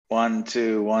1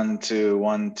 2 1 2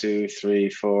 1 2 3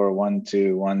 4 1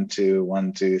 2 1 2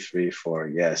 1 2 3 4.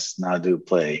 Yes, now do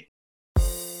play.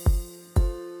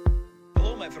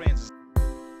 Hello, my friends.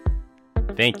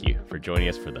 Thank you for joining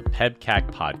us for the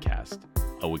PEBCAC podcast,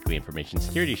 a weekly information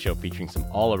security show featuring some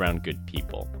all-around good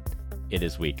people. It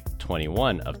is week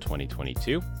 21 of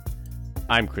 2022.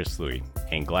 I'm Chris Louie,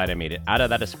 and glad I made it out of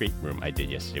that escape room I did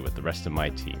yesterday with the rest of my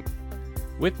team.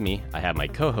 With me, I have my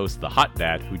co-host, the Hot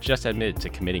Dad, who just admitted to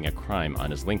committing a crime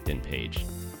on his LinkedIn page.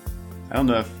 I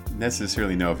don't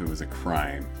necessarily know if it was a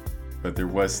crime, but there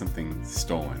was something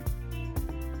stolen.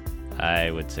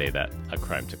 I would say that a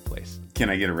crime took place.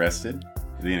 Can I get arrested?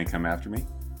 Are they going to come after me?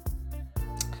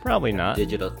 Probably not.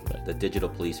 The digital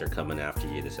police are coming after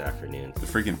you this afternoon. The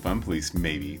freaking fun police,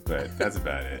 maybe, but that's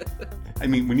about it. I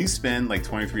mean, when you spend like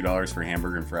 $23 for a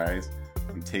hamburger and fries,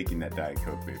 I'm taking that Diet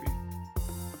Coke, baby.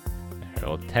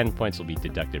 Well, 10 points will be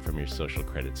deducted from your social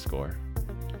credit score.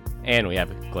 And we have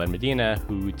Glenn Medina,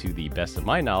 who, to the best of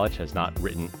my knowledge, has not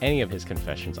written any of his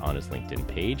confessions on his LinkedIn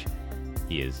page.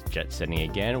 He is jet setting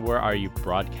again. Where are you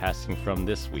broadcasting from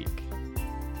this week?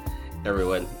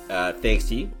 Everyone, thanks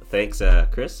to you. Thanks,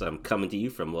 Chris. I'm coming to you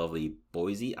from lovely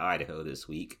Boise, Idaho this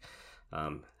week.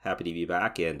 Happy to be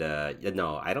back. And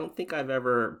no, I don't think I've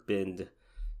ever been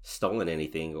stolen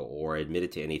anything or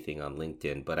admitted to anything on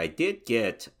LinkedIn, but I did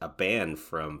get a ban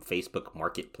from Facebook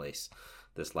Marketplace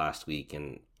this last week,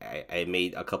 and I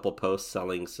made a couple posts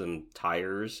selling some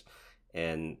tires,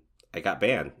 and I got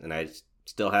banned, and I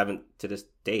still haven't to this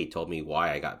day told me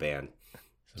why I got banned.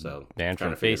 So banned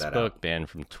from Facebook,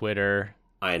 banned from Twitter.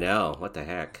 I know, what the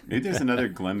heck. Maybe there's another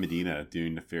Glenn Medina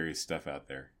doing nefarious stuff out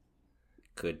there.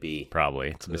 Could be. Probably.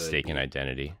 It's a mistaken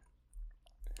identity.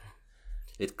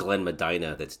 It's Glenn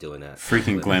Medina that's doing that.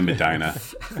 Freaking Glenn Medina.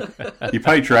 He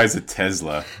probably drives a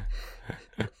Tesla.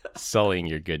 Sullying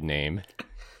your good name.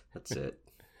 That's it.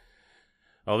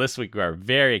 Well, this week we are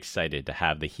very excited to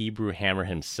have the Hebrew Hammer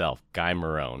himself, Guy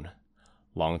Marone.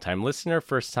 Longtime listener,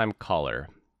 first-time caller.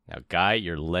 Now, Guy,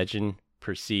 your legend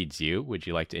precedes you. Would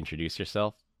you like to introduce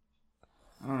yourself?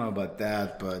 I don't know about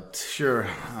that, but sure,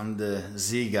 I'm the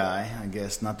Z guy, I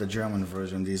guess, not the German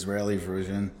version, the Israeli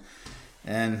version.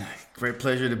 And great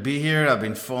pleasure to be here. I've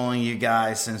been following you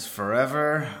guys since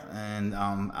forever, and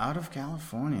I'm out of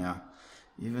California,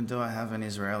 even though I have an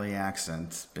Israeli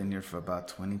accent. Been here for about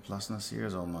 20 plus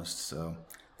years almost, so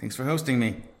thanks for hosting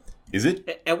me. Is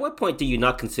it? At what point do you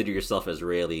not consider yourself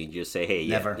Israeli and just say, hey,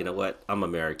 yeah, Never. You know what? I'm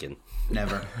American.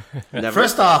 Never. Never?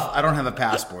 First off, I don't have a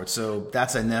passport, so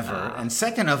that's a never. And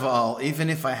second of all, even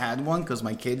if I had one, because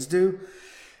my kids do,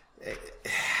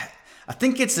 I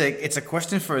think it's a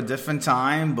question for a different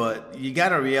time, but you got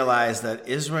to realize that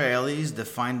Israelis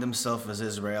define themselves as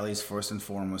Israelis first and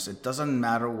foremost. It doesn't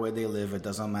matter where they live. It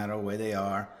doesn't matter where they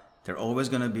are. They're always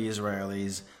going to be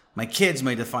Israelis. My kids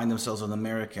may define themselves as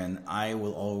American. I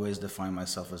will always define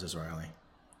myself as Israeli.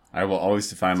 I will always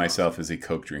define myself as a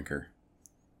Coke drinker.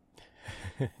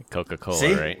 Coca-Cola,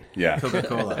 See? right? Yeah.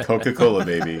 Coca-Cola. Coca-Cola,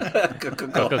 baby.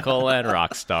 Coca-Cola and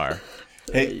Rockstar.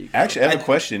 Hey, actually, I have a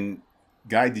question.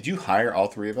 Guy, did you hire all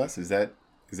three of us? Is that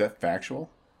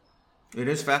factual? It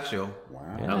is factual.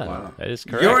 Wow. Yeah, that is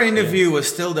correct. Your interview was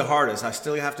still the hardest. I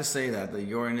still have to say that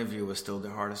your interview was still the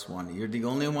hardest one. You're the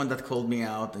only one that called me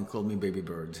out and called me baby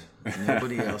bird.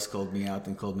 Nobody else called me out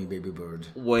and called me baby bird.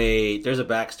 Wait, there's a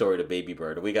backstory to Baby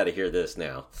Bird. We got to hear this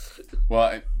now.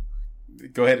 Well,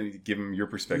 go ahead and give him your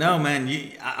perspective. No, man,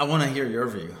 I want to hear your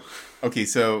view. Okay,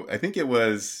 so I think it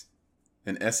was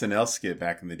an SNL skit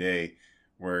back in the day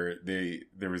where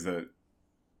there was I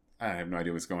have no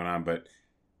idea what's going on, but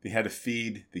they had to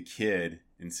feed the kid,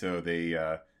 and so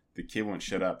the kid won't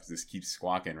shut up. Just keeps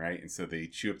squawking, right? And so they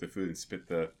chew up the food and spit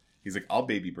he's like, I'll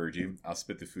baby bird you. I'll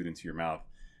spit the food into your mouth,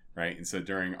 right? And so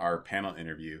during our panel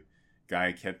interview,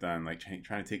 Guy kept on like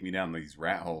trying to take me down these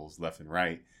rat holes left and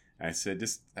right. And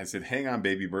I said, hang on,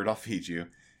 baby bird, I'll feed you.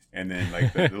 And then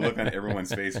like the look on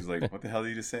everyone's face was like, what the hell did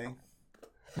you just say?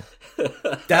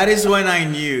 That is when I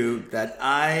knew that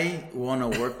I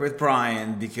want to work with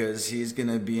Brian because he's going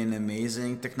to be an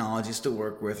amazing technologist to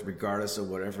work with regardless of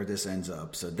whatever this ends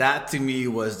up. So that to me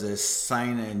was the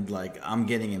sign, and like I'm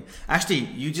getting him. Actually,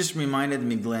 you just reminded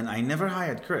me, Glenn, I never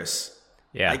hired Chris.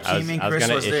 Yeah, I was going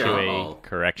to issue a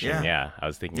correction. Yeah, I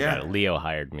was thinking about it. Leo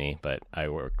hired me, but I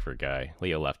worked for Guy.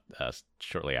 Leo left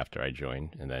shortly after I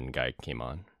joined, and then Guy came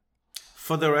on.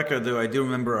 For the record, though, I do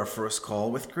remember our first call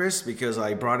with Chris because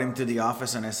I brought him to the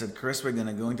office and I said, Chris, we're going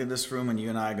to go into this room and you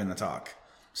and I are going to talk.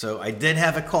 So I did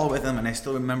have a call with him, and I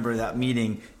still remember that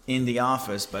meeting in the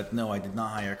office. But no, I did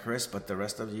not hire Chris, but the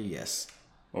rest of you, yes.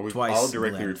 Well, we've Twice all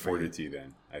directly Glenn reported to you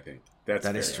then, I think.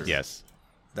 That is true. Yes.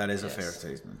 That is a fair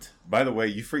statement. By the way,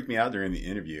 you freaked me out during the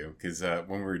interview because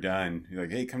when we were done, you're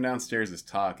like, hey, come downstairs, let's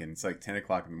talk. And it's like 10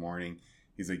 o'clock in the morning.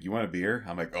 He's like, you want a beer?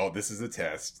 I'm like, oh, this is a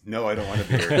test. No, I don't want a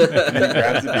beer. And he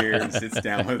grabs a beer and sits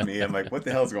down with me. I'm like, what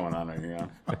the hell's going on right here?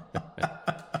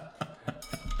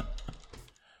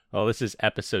 Well, this is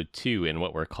episode 2 in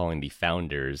what we're calling the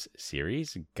Founders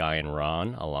series. Guy and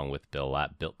Ron, along with Bill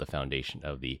Lapp, built the foundation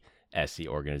of the SE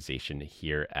organization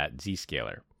here at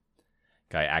Zscaler.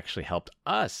 Guy actually helped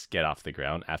us get off the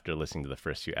ground after listening to the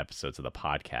first few episodes of the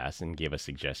podcast and gave us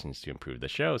suggestions to improve the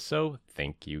show. So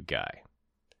thank you, Guy.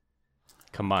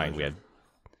 Combined,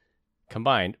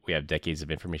 we have decades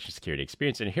of information security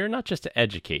experience, and here not just to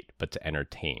educate, but to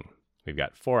entertain. We've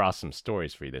got 4 awesome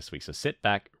stories for you this week, so sit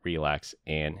back, relax,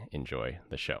 and enjoy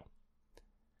the show.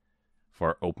 For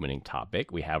our opening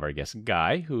topic, we have our guest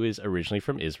Guy, who is originally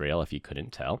from Israel, if you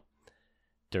couldn't tell.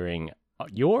 During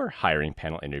your hiring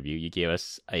panel interview, you gave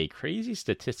us a crazy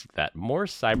statistic that more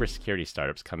cybersecurity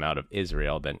startups come out of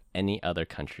Israel than any other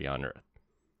country on earth.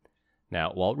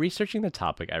 Now, while researching the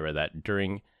topic, I read that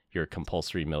during your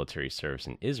compulsory military service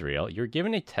in Israel, you're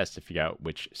given a test to figure out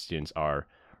which students are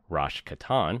Rosh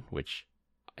Katan, which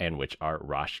are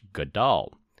Rosh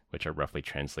Gadol, which are roughly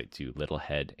translate to little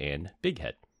head and big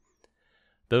head.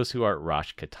 Those who are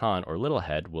Rosh Katan or little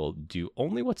head will do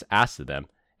only what's asked of them,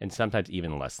 and sometimes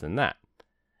even less than that.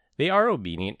 They are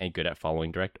obedient and good at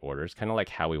following direct orders, kind of like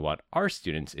how we want our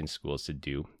students in schools to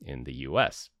do in the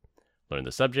US. Learn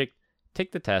the subject,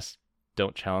 take the test,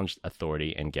 don't challenge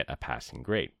authority, and get a passing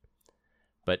grade.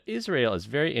 But Israel is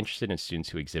very interested in students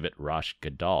who exhibit Rosh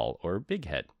Gadol, or big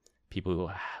head.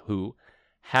 People who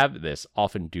have this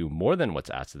often do more than what's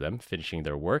asked of them, finishing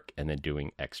their work and then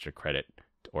doing extra credit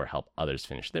or help others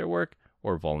finish their work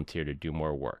or volunteer to do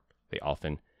more work. They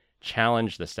often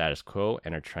challenge the status quo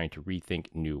and are trying to rethink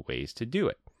new ways to do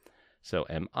it. So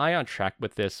am I on track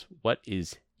with this? What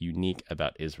is unique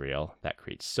about Israel that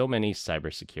creates so many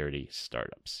cybersecurity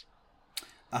startups?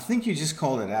 I think you just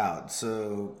called it out.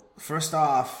 So first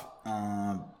off,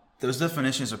 those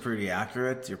definitions are pretty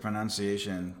accurate. Your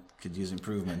pronunciation could use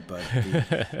improvement, but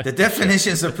the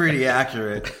definitions are pretty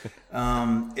accurate.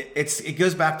 It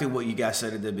goes back to what you guys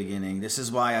said at the beginning. This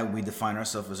is why we define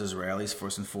ourselves as Israelis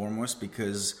first and foremost,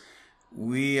 because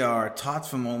we are taught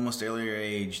from almost earlier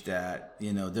age that,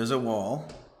 there's a wall,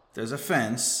 there's a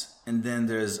fence, and then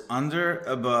there's under,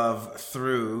 above,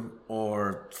 through,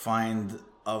 or find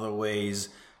other ways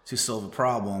to solve a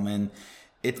problem. And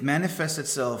it manifests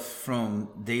itself from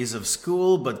days of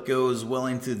school, but goes well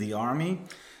into the army.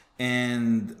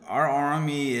 And our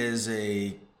army is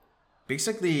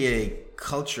basically a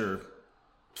culture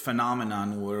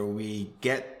phenomenon where we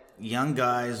get young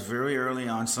guys very early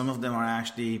on. Some of them are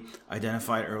actually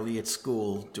identified early at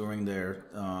school during their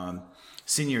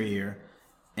senior year.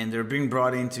 And they're being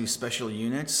brought into special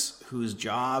units whose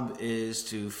job is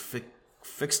to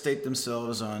fixate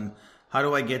themselves on how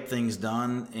do I get things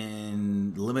done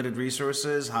in limited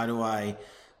resources? How do I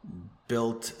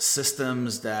build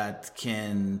systems that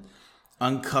can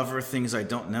uncover things I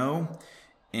don't know?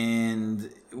 And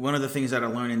one of the things that I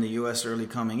learned in the US early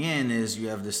coming in is you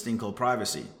have this thing called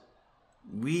privacy.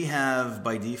 We have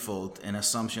by default an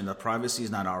assumption that privacy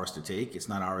is not ours to take. It's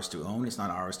not ours to own. It's not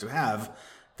ours to have.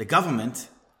 The government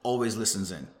always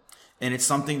listens in. And it's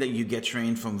something that you get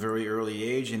trained from very early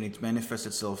age, and it manifests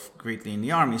itself greatly in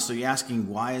the army. So you're asking,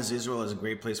 why is Israel a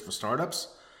great place for startups?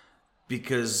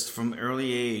 Because from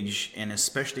early age, and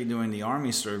especially during the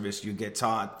army service, you get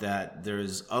taught that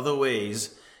there's other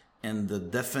ways, and the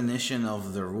definition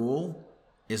of the rule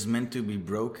is meant to be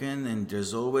broken, and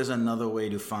there's always another way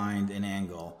to find an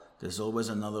angle. There's always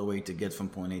another way to get from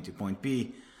point A to point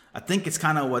B. I think it's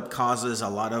kind of what causes a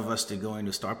lot of us to go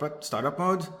into startup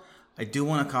mode. I do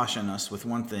want to caution us with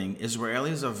one thing.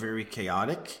 Israelis are very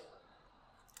chaotic,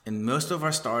 and most of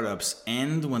our startups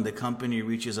end when the company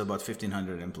reaches about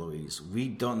 1,500 employees. We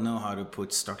don't know how to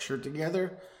put structure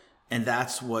together, and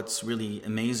that's what's really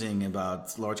amazing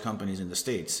about large companies in the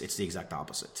States. It's the exact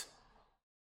opposite.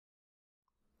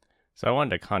 So I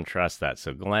wanted to contrast that.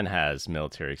 So Glenn has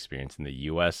military experience in the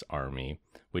U.S. Army.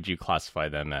 Would you classify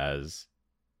them as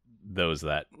those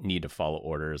that need to follow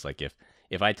orders? Like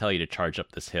if I tell you to charge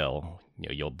up this hill,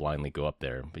 you'll blindly go up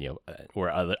there.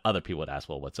 Where other people would ask,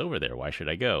 well, what's over there? Why should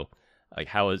I go? Like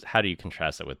how do you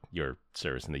contrast that with your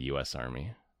service in the U.S.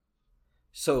 Army?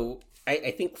 So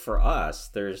I think for us,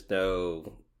 there's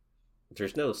no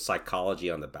psychology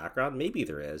on the background. Maybe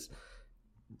there is,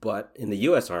 but in the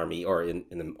U.S. Army or in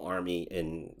the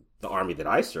army that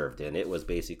I served in, it was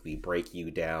basically break you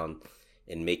down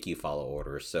and make you follow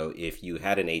orders. So if you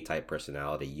had an A-type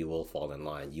personality, you will fall in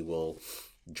line. You will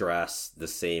dress the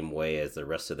same way as the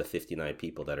rest of the 59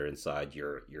 people that are inside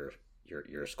your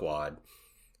squad,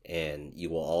 and you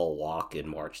will all walk and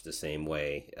march the same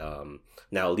way.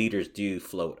 Now, leaders do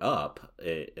float up,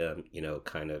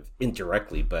 kind of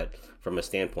indirectly, but from a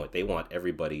standpoint, they want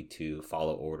everybody to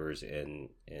follow orders and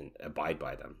abide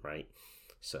by them, right?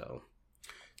 So,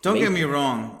 don't get me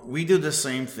wrong, we do the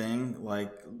same thing.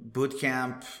 Like boot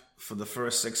camp for the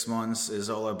first 6 months is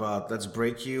all about let's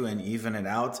break you and even it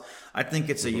out. I think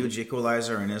it's a huge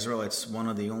equalizer in Israel. It's one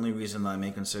of the only reasons I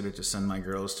may consider to send my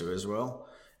girls to Israel.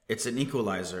 It's an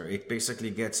equalizer. It basically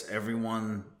gets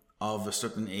everyone of a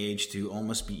certain age to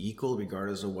almost be equal,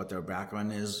 regardless of what their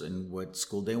background is and what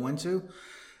school they went to.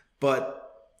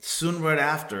 But soon right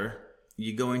after,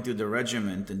 you go into the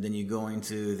regiment and then you go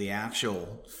into the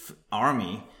actual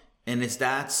army. And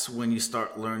that's when you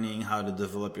start learning how to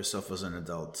develop yourself as an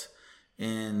adult.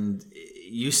 And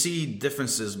you see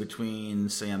differences between,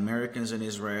 say, Americans and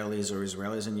Israelis or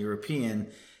Israelis and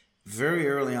European very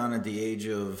early on at the age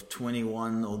of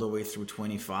 21 all the way through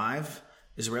 25.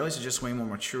 Israelis are just way more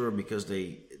mature because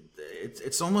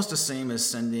it's almost the same as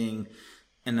sending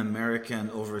an American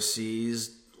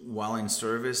overseas while in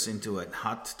service into a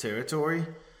hot territory.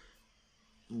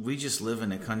 We just live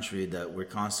in a country that we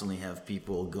constantly have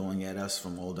people going at us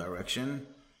from all direction.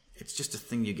 It's just a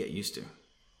thing you get used to.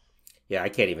 Yeah, I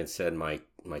can't even send my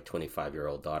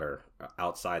 25-year-old daughter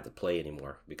outside to play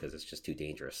anymore because it's just too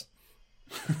dangerous.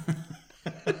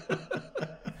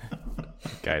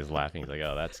 Guy's laughing. He's like,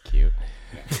 "Oh, that's cute."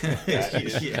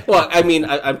 Yeah. Well, I mean,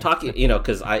 I'm talking,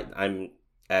 because I'm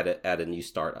at a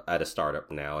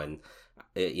startup now, and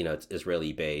it's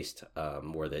Israeli based,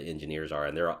 where the engineers are,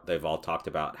 and they've all talked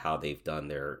about how they've done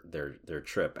their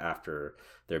trip after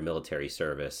their military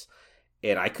service.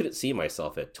 And I couldn't see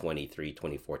myself at 23,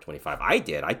 24, 25. I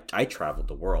did. I traveled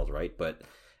the world, right? But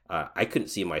I couldn't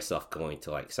see myself going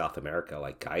to like South America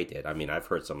like Guy did. I mean, I've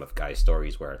heard some of Guy's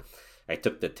stories where I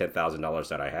took the $10,000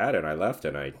 that I had and I left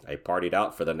and I partied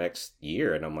out for the next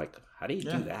year. And I'm like, how do you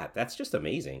do that? That's just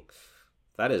amazing.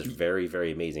 That is very,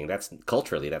 very amazing. That's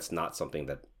culturally, that's not something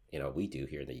that, we do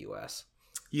here in the U.S.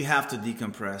 You have to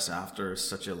decompress after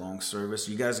such a long service.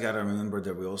 You guys got to remember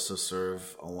that we also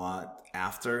serve a lot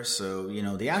after. So,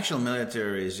 the actual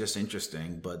military is just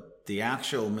interesting, but the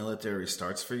actual military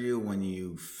starts for you when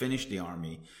you finish the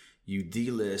army, you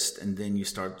delist, and then you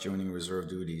start joining reserve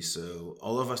duty. So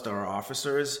all of us that are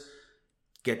officers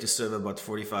get to serve about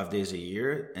 45 days a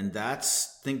year. And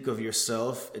think of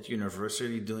yourself at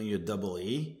university doing your double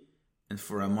E. And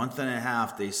for a month and a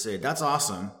half, they say, that's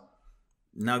awesome.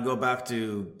 Now go back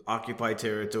to occupied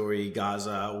territory,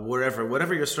 Gaza,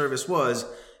 whatever your service was,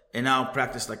 and now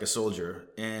practice like a soldier.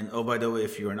 And oh, by the way,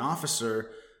 if you're an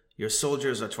officer, your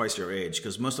soldiers are twice your age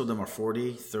because most of them are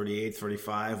 40, 38,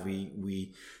 35.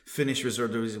 We finish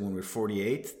reserve duty when we're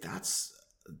 48. That's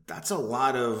a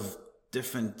lot of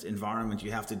different environment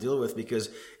you have to deal with, because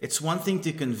it's one thing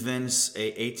to convince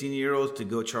a 18-year-old to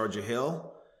go charge a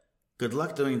hill. Good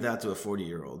luck doing that to a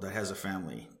 40-year-old that has a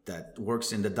family, that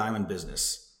works in the diamond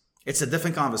business. It's a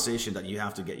different conversation that you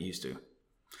have to get used to.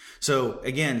 So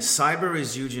again, cyber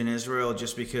is huge in Israel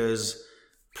just because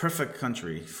perfect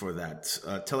country for that.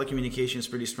 Telecommunication is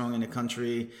pretty strong in the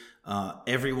country.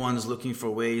 Everyone's looking for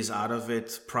ways out of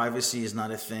it. Privacy is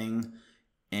not a thing.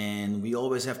 And we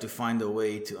always have to find a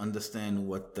way to understand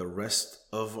what the rest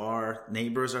of our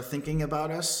neighbors are thinking about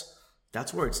us.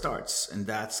 That's where it starts. And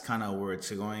that's kind of where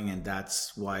it's going. And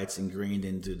that's why it's ingrained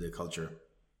into the culture.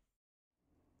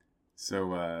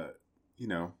 So,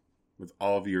 with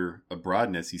all of your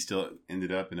abroadness, you still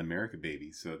ended up in America,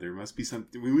 baby. So there must be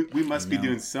something. We must be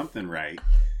doing something right.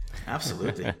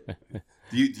 Absolutely.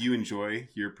 Do you enjoy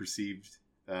your perceived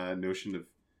notion of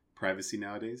privacy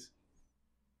nowadays?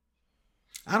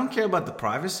 I don't care about the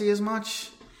privacy as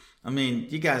much. I mean,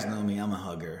 you guys know me. I'm a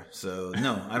hugger. So,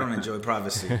 no, I don't enjoy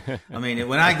privacy. I mean,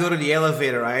 when I go to the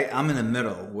elevator, I'm in the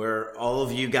middle where all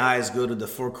of you guys go to the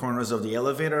four corners of the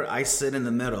elevator. I sit in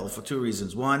the middle for two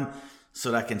reasons. One, so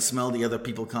that I can smell the other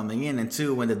people coming in. And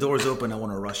two, when the doors open, I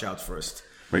want to rush out first.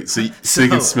 Wait, so you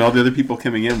can smell the other people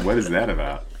coming in? What is that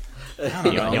about? I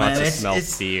don't know, he man. wants to smell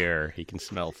fear. He can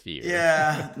smell fear.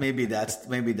 Yeah, maybe that's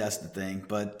the thing.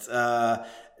 But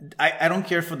I don't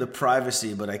care for the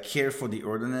privacy, but I care for the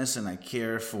orderliness, and I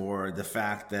care for the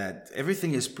fact that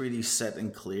everything is pretty set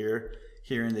and clear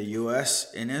here in the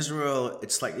U.S. In Israel,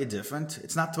 it's slightly different.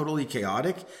 It's not totally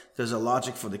chaotic. There's a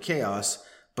logic for the chaos,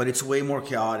 but it's way more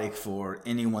chaotic for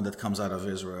anyone that comes out of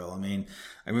Israel. I mean,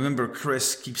 I remember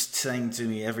Chris keeps saying to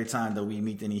me every time that we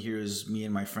meet and he hears me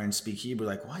and my friends speak Hebrew,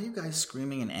 like, why are you guys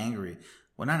screaming and angry?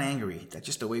 We're not angry. That's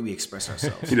just the way we express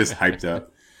ourselves. He just hyped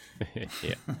up.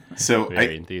 Yeah. So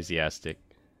Very enthusiastic.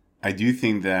 I do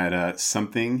think that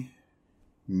something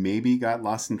maybe got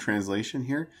lost in translation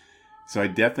here. So I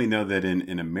definitely know that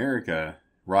in America,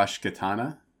 Rosh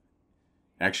Hashanah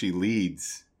actually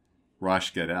leads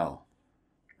Rosh Gadol,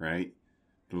 right?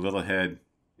 The little head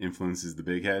influences the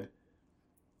big head.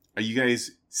 Are you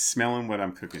guys smelling what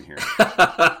I'm cooking here?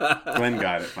 Glenn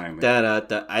got it finally.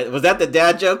 Was that the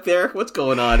dad joke there? What's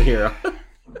going on here?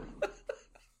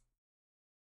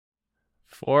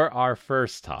 For our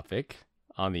first topic,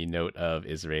 on the note of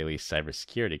Israeli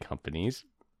cybersecurity companies,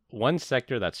 one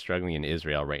sector that's struggling in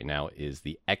Israel right now is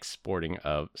the exporting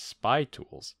of spy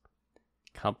tools.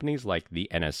 Companies like the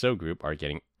NSO Group are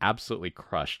getting absolutely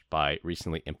crushed by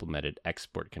recently implemented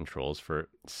export controls for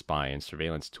spy and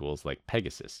surveillance tools like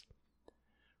Pegasus.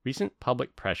 Recent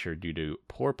public pressure due to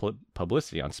poor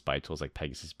publicity on spy tools like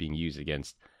Pegasus being used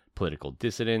against political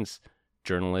dissidents,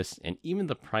 journalists, and even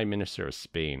the Prime Minister of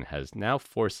Spain has now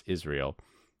forced Israel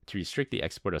to restrict the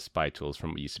export of spy tools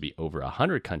from what used to be over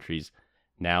 100 countries,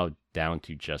 now down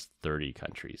to just 30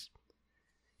 countries.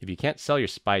 If you can't sell your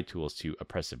spy tools to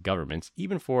oppressive governments,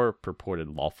 even for purported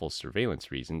lawful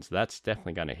surveillance reasons, that's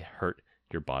definitely going to hurt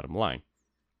your bottom line.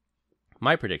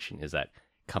 My prediction is that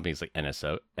companies like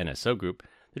NSO Group,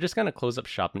 they're just going to close up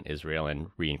shop in Israel and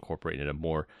reincorporate in a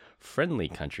more friendly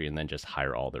country and then just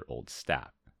hire all their old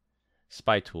staff.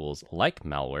 Spy tools, like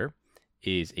malware,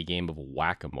 is a game of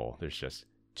whack-a-mole. There's just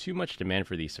too much demand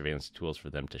for these surveillance tools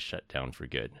for them to shut down for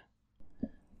good.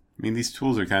 I mean, these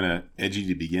tools are kind of edgy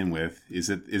to begin with. Is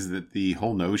it the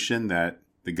whole notion that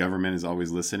the government is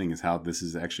always listening is how this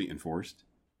is actually enforced?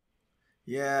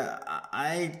 Yeah,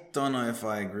 I don't know if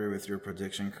I agree with your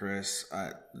prediction, Chris,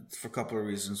 for a couple of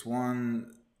reasons.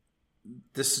 One,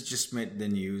 this has just made the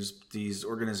news. These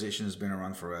organizations have been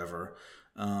around forever.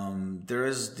 There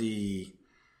is the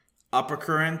upper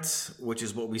current, which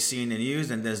is what we see in the news,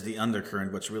 and there's the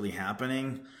undercurrent, what's really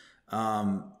happening.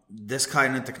 This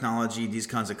kind of technology, these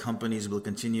kinds of companies will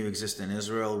continue to exist in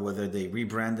Israel, whether they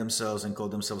rebrand themselves and call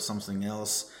themselves something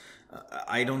else.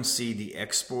 I don't see the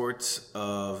export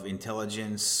of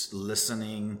intelligence,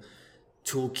 listening,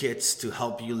 toolkits to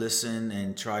help you listen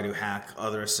and try to hack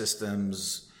other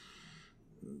systems,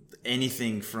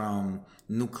 anything from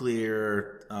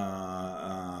nuclear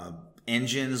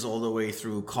engines all the way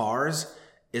through cars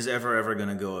is ever going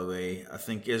to go away. I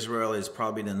think Israel is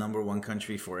probably the number one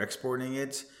country for exporting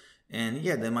it. And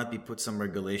yeah, they might be put some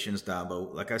regulations down,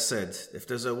 but like I said, if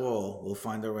there's a wall, we'll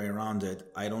find our way around it.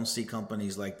 I don't see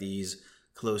companies like these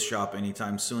close shop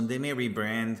anytime soon. They may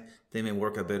rebrand, they may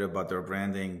work a bit about their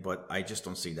branding, but I just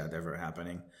don't see that ever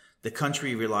happening. The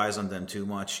country relies on them too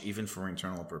much, even for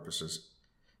internal purposes.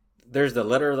 There's the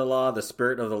letter of the law, the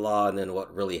spirit of the law, and then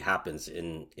what really happens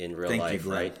in real life,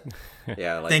 right?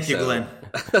 Yeah. Like, Thank you, Glenn.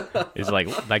 It's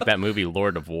like that movie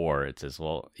Lord of War. It says,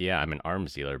 well, yeah, I'm an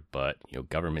arms dealer, but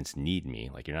governments need me.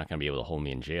 Like, you're not going to be able to hold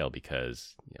me in jail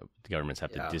because the governments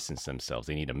have to distance themselves.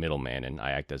 They need a middleman, and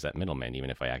I act as that middleman, even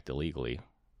if I act illegally.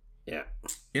 Yeah.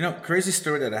 Crazy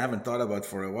story that I haven't thought about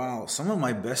for a while. Some of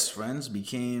my best friends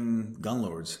became gun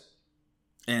lords,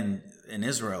 and in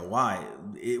Israel. Why?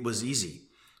 It was easy.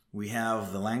 We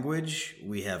have the language,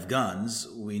 we have guns,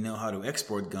 we know how to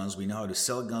export guns, we know how to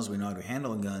sell guns, we know how to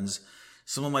handle guns.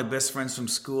 Some of my best friends from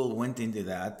school went into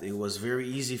that. It was very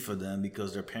easy for them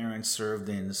because their parents served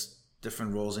in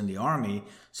different roles in the army,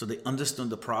 so they understood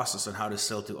the process of how to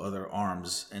sell to other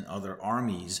arms and other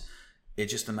armies.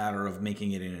 It's just a matter of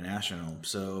making it international.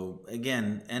 So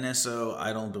again, NSO,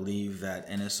 I don't believe that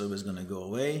NSO is going to go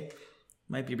away.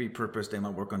 Might be repurposed, they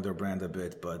might work on their brand a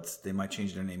bit, but they might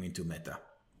change their name into Meta.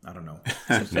 I don't know.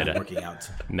 Seems Meta. Working out.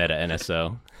 Meta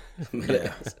NSO.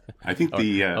 Yeah. I think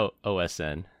the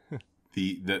OSN.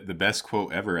 The best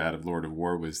quote ever out of Lord of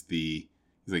War was he's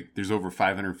like, there's over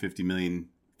 550 million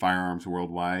firearms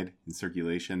worldwide in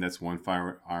circulation. That's one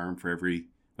firearm for every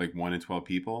 1 in 12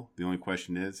 people. The only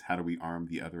question is, how do we arm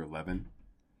the other 11?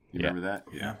 You remember that?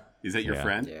 Yeah. Is that your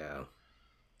friend? Yeah.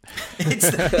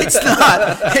 It's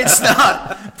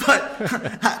not. But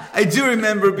I do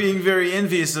remember being very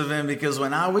envious of him because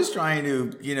when I was trying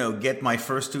to, get my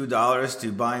first $2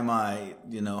 to buy my,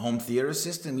 home theater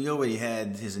system, he already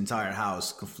had his entire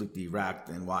house completely racked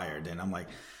and wired. And I'm like,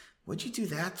 where'd you do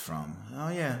that from? Oh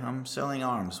yeah, I'm selling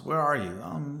arms. Where are you?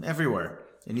 I'm everywhere.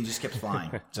 And he just kept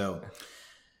flying. So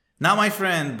not my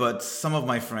friend, but some of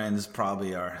my friends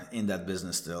probably are in that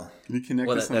business still. Can you connect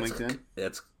us on LinkedIn?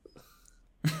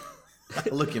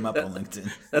 I'll look him up on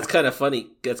LinkedIn. That's kind of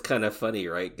funny. That's kind of funny,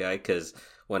 right, Guy? Because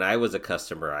when I was a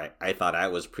customer, I thought I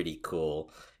was pretty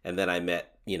cool. And then I met,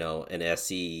 an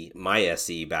SE, my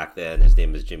SE back then. His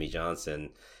name was Jimmy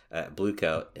Johnson, Blue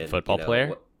Coat. And, football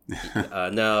player?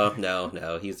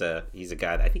 No. He's a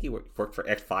guy that I think he worked for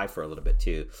X5 for a little bit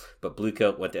too. But Blue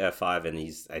Coat went to F5, and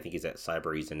I think he's at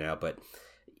Cybereason now. But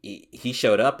he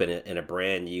showed up in a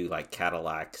brand new like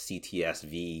Cadillac CTS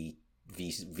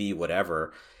V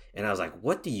whatever. And I was like,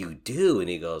 "What do you do?" And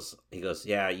he goes,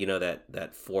 "Yeah, you know that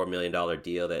 $4 million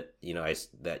deal that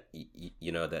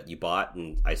that you bought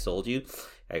and I sold you."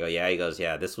 I go, "Yeah." He goes,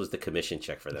 "Yeah, this was the commission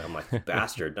check for that." I'm like,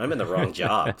 "Bastard, I'm in the wrong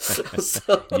job."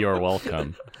 So, You're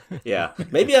welcome. yeah,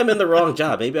 maybe I'm in the wrong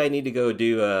job. Maybe I need to go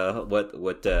do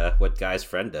what Guy's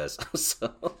friend does.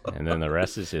 So, And then the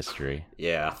rest is history.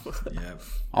 yeah. Yeah.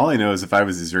 All I know is if I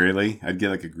was Israeli, I'd get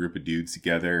like a group of dudes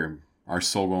together, our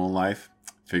sole goal in life,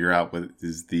 figure out what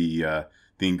is the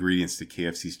ingredients to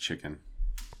KFC's chicken.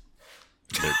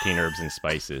 13 herbs and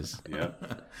spices.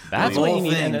 Yep. That's what you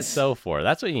need things. NSO for.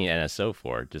 That's what you need NSO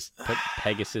for. Just put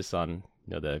Pegasus on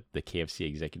the KFC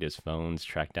executives' phones,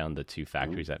 track down the 2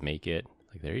 factories that make it.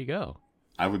 Like, there you go.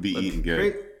 I would be eating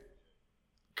good.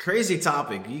 Crazy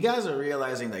topic. You guys are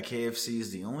realizing that KFC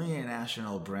is the only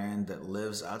international brand that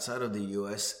lives outside of the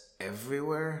US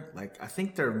everywhere. Like, I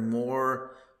think they're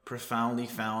more profoundly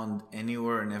found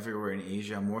anywhere and everywhere in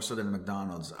Asia, more so than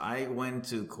McDonald's. I went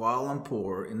to Kuala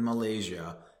Lumpur in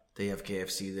Malaysia. They have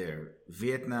KFC there.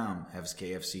 Vietnam has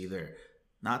KFC there.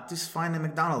 Not to find a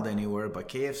McDonald's anywhere, but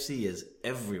KFC is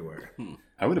everywhere.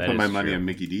 I would have That put my is money true. on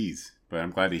Mickey D's, but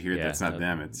I'm glad to hear Yeah, that's not no.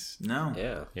 them. It's No.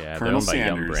 Yeah. Yeah, they're Colonel owned by Yum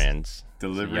Sanders Brands. So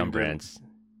delivering Yum the- Brands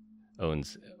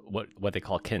owns what they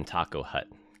call Kentaco Hut.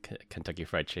 Kentucky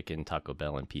Fried Chicken, Taco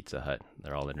Bell, and Pizza Hut.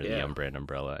 They're all under the Yeah. Yum brand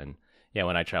umbrella. And yeah,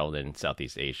 when I traveled in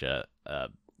Southeast Asia,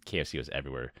 KFC was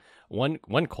everywhere. One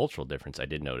cultural difference I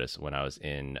did notice when I was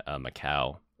in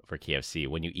Macau for KFC,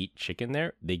 when you eat chicken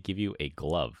there, they give you a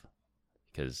glove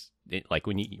because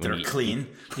when you They're clean.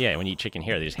 Yeah, when you eat chicken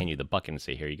here, they just hand you the bucket and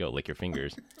say, "Here you go, lick your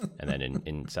fingers." And then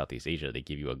in Southeast Asia, they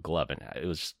give you a glove, and it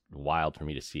was just wild for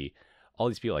me to see all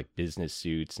these people like business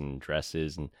suits and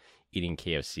dresses and eating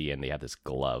KFC, and they have this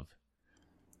glove.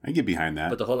 I get behind that.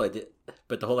 But the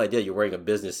whole idea, you're wearing a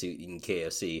business suit in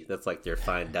KFC. That's like their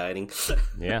fine dining.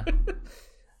 Yeah,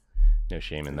 no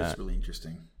shame in That's that. really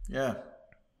interesting. Yeah.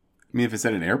 I mean, if it's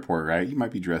at an airport, right, you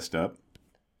might be dressed up.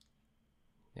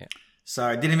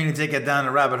 Sorry, didn't mean to take it down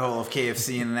the rabbit hole of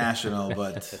KFC International,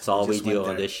 but That's all we just do went on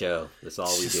there. this show. That's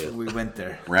all we do. We went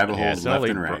there. Rabbit Yeah, holes it's left only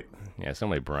and right. it's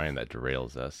only Brian that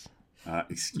derails us.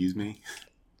 Excuse me?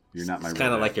 You're not my It's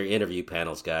kind of robot. like your interview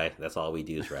panels, Guy. That's all we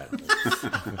do is rap.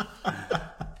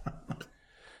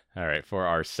 All right, for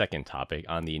our second topic,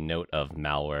 on the note of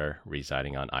malware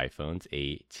residing on iPhones,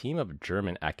 a team of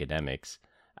German academics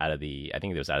I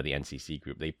think it was out of the NCC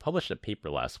group, they published a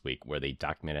paper last week where they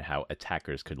documented how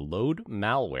attackers could load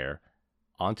malware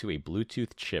onto a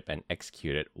Bluetooth chip and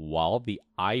execute it while the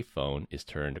iPhone is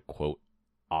turned, quote,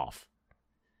 off.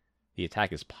 The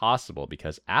attack is possible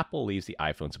because Apple leaves the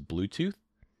iPhone's Bluetooth,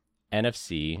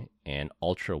 NFC, and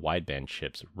ultra-wideband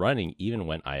chips running even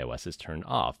when iOS is turned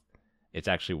off. It's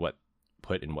actually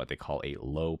put in what they call a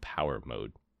low power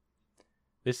mode.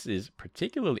 This is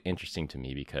particularly interesting to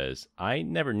me because I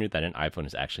never knew that an iPhone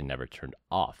is actually never turned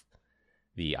off.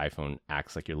 The iPhone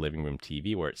acts like your living room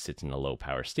TV where it sits in a low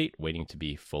power state waiting to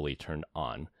be fully turned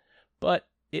on. But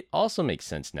it also makes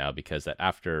sense now because that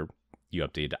after you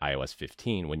update to iOS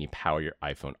 15, when you power your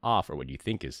iPhone off, or what you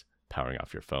think is powering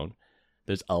off your phone,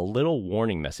 there's a little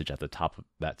warning message at the top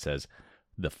that says,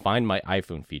 the Find My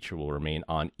iPhone feature will remain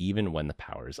on even when the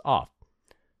power is off.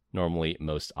 Normally,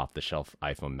 most off-the-shelf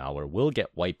iPhone malware will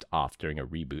get wiped off during a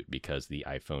reboot because the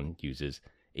iPhone uses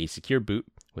a secure boot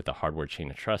with a hardware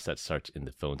chain of trust that starts in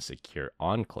the phone's secure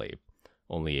enclave.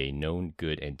 Only a known,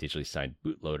 good, and digitally signed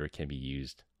bootloader can be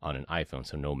used on an iPhone,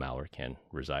 so no malware can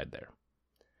reside there.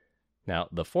 Now,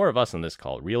 the four of us on this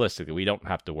call, realistically, we don't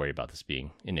have to worry about this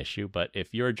being an issue, but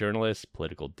if you're a journalist,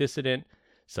 political dissident,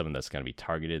 someone that's going to be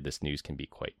targeted, this news can be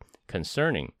quite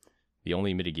concerning. The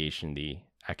only mitigation the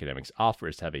academics offer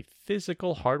is to have a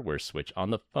physical hardware switch on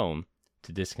the phone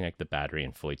to disconnect the battery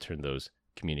and fully turn those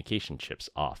communication chips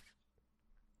off.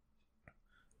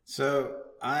 So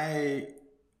I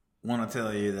want to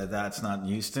tell you that that's not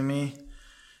news to me.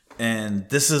 And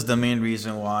this is the main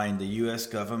reason why in the US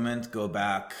government, go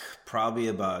back probably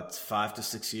about 5 to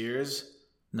 6 years,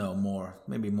 no more,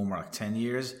 maybe more like 10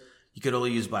 years, you could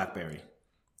only use BlackBerry.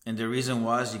 And the reason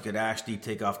was you could actually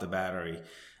take off the battery.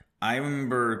 I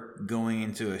remember going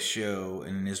into a show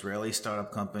and an Israeli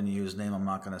startup company whose name I'm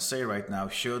not going to say right now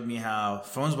showed me how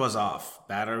phones was off,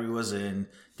 battery was in.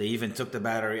 They even took the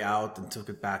battery out and took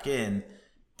it back in.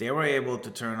 They were able to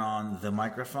turn on the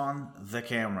microphone, the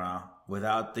camera,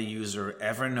 without the user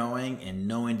ever knowing and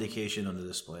no indication on the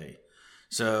display.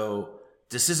 So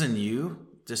this isn't new.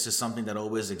 this is something that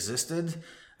always existed.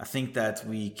 I think that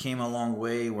we came a long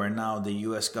way where now the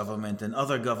US government and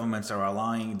other governments are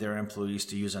allowing their employees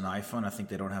to use an iPhone. I think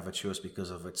they don't have a choice because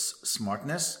of its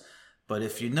smartness. But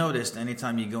if you noticed,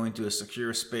 anytime you go into a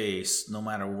secure space, no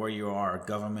matter where you are,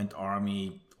 government,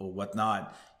 army, or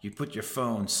whatnot, you put your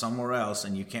phone somewhere else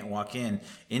and you can't walk in.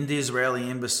 In the Israeli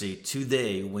embassy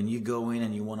today, when you go in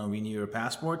and you want to renew your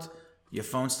passport, your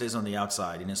phone stays on the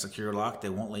outside in a secure lock. They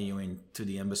won't let you in to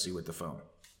the embassy with the phone.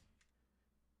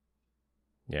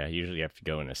 Yeah, usually you have to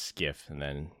go in a skiff, and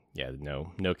then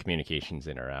no communications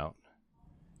in or out.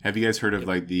 Have you guys heard of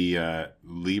like the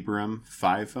Librem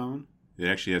 5 phone? It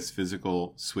actually has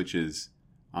physical switches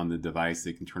on the device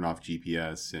that can turn off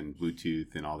GPS and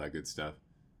Bluetooth and all that good stuff.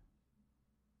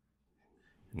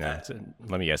 No,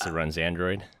 let me guess, it runs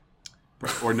Android.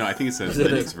 Or no, I think it's a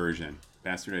Linux version.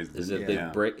 Bastardized. Is it a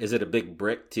big brick? Is it a big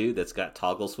brick too that's got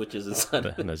toggle switches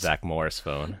inside? The Zach Morris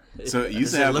phone. So it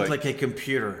used Does to it have look like a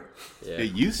computer? Yeah.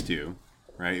 It used to,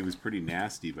 right? It was pretty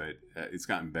nasty, but it's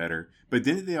gotten better. But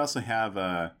didn't they also have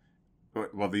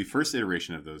the first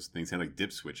iteration of those things had like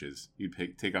dip switches. You'd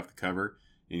take off the cover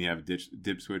and you have a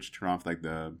dip switch, turn off like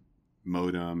the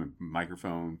modem and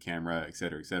microphone, camera, et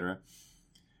cetera.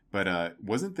 But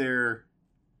wasn't there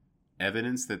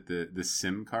evidence that the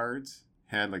SIM cards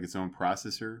had like its own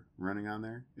processor running on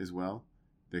there as well?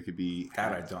 That could be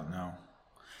That I don't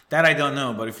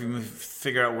know. But if you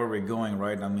figure out where we're going,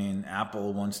 right? I mean,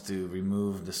 Apple wants to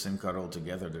remove the SIM card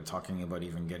altogether. They're talking about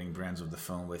even getting brands of the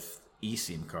phone with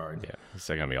eSIM card. Yeah, it's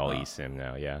going to be all eSIM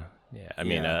now. Yeah. I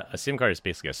mean, a SIM card is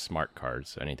basically a smart card,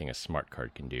 so anything a smart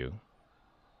card can do.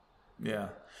 Yeah.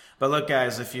 But look,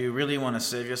 guys, if you really want to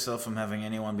save yourself from having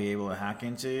anyone be able to hack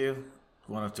into you,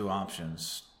 one of two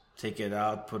options. Take it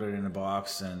out, put it in a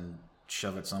box, and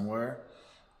shove it somewhere,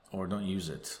 or don't use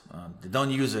it. The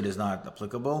don't use it is not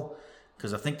applicable,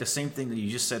 because I think the same thing that you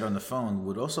just said on the phone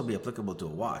would also be applicable to a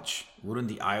watch. Wouldn't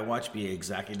the iWatch be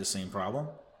exactly the same problem?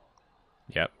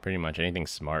 Yep, pretty much anything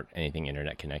smart, anything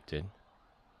internet connected.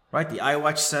 Right, the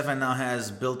iWatch 7 now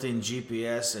has built-in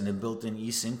GPS and a built-in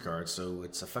eSIM card, so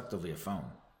it's effectively a phone.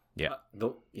 Yeah.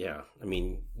 I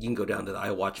mean, you can go down to the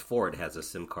iWatch 4. It has a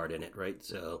SIM card in it, right?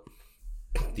 So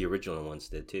the original ones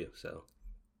did too. So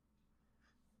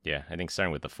yeah, I think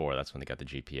starting with the 4, that's when they got the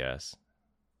GPS.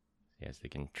 Yes, they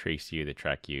can trace you, they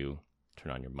track you,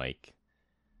 turn on your mic.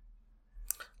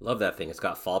 Love that thing. It's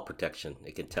got fall protection.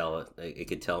 It can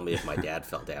tell me if my dad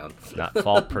fell down. Not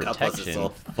fall protection,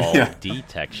 fall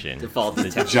detection. The fall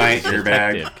detection. Giant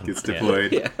airbag gets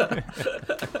deployed.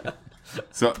 Yeah.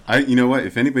 So you know what?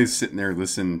 If anybody's sitting there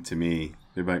listening to me,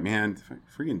 they're like, "Man,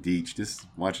 freaking Deech just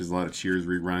watches a lot of Cheers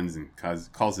reruns and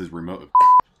calls his remote."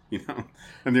 You know,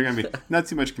 and they're gonna be not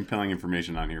too much compelling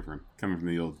information on here coming from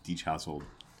the old Deech household.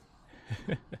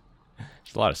 There's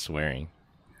a lot of swearing.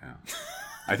 Yeah,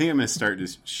 I think I'm gonna start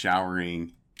just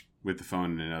showering with the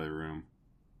phone in another room.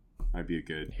 Might be a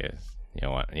good. Yeah, you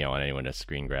don't want anyone to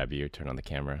screen grab you, turn on the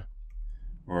camera.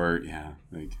 Or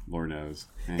like Lord knows.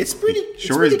 Man, It's pretty gassy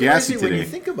crazy today. when you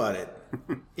think about it.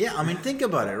 Yeah, I mean, think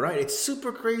about it, right? It's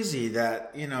super crazy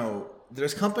that,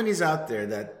 there's companies out there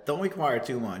that don't require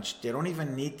too much. They don't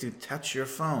even need to touch your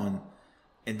phone,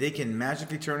 and they can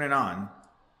magically turn it on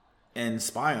and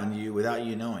spy on you without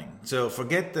you knowing. So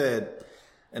forget the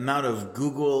amount of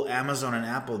Google, Amazon, and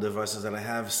Apple devices that I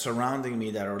have surrounding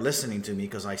me that are listening to me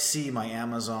because I see my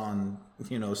Amazon,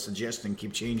 suggestion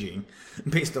keep changing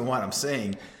based on what I'm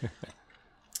saying.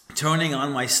 Turning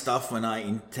on my stuff when I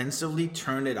intensively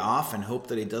turn it off and hope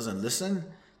that it doesn't listen,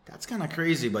 that's kind of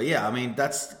crazy. But yeah, I mean,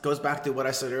 that goes back to what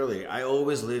I said earlier. I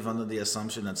always live under the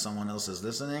assumption that someone else is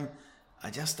listening. I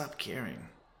just stopped caring.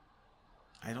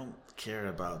 I don't care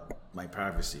about my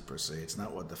privacy per se. It's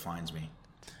not what defines me.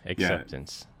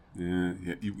 Acceptance. Yeah.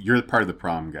 You're part of the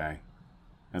problem, guy.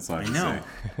 That's all I can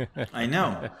say. I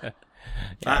know.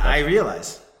 I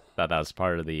realize. Thought that was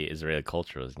part of the Israeli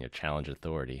culture, was challenge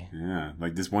authority. Yeah,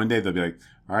 like this one day they'll be like,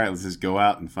 all right, let's just go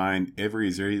out and find every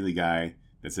Israeli guy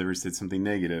that's ever said something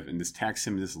negative and just tax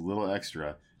him just a little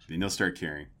extra. Then they'll start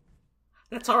caring.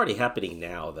 That's already happening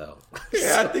now, though.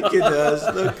 Yeah, I think it does.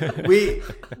 Look,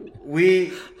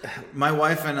 my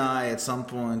wife and I, at some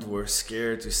point, were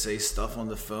scared to say stuff on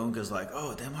the phone because,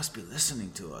 they must be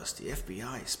listening to us. The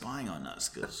FBI is spying on us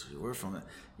because we're from it.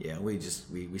 Yeah, we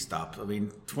stopped. I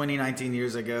mean, 19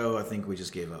 years ago, I think we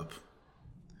just gave up.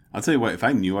 I'll tell you what, if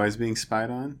I knew I was being spied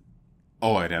on,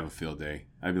 I'd have a field day.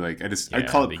 I'd be like, I'd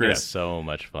call up Chris. Have so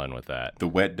much fun with that. The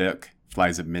wet duck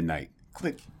flies at midnight.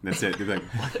 Click. That's it. They'd be like,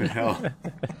 what the hell?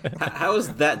 How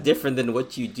is that different than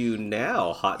what you do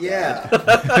now, hot dad?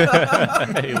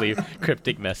 Yeah. You leave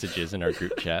cryptic messages in our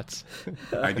group chats.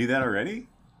 I do that already?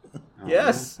 Oh,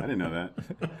 Yes. I didn't know that.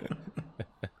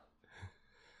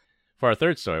 For our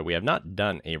third story, we have not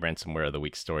done a ransomware of the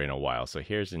week story in a while, so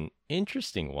here's an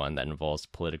interesting one that involves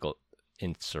political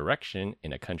insurrection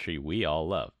in a country we all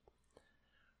love.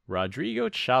 Rodrigo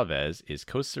Chavez is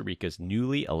Costa Rica's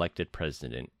newly elected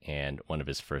president, and one of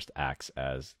his first acts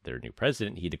as their new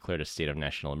president, he declared a state of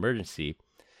national emergency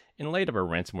in light of a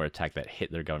ransomware attack that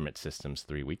hit their government systems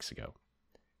 3 weeks ago.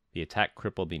 The attack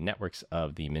crippled the networks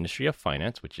of the Ministry of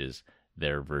Finance, which is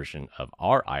their version of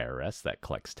our IRS that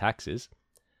collects taxes,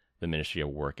 the Ministry of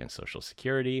Work and Social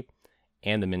Security,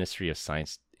 and the Ministry of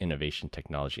Science, Innovation,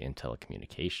 Technology, and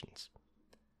Telecommunications.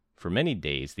 For many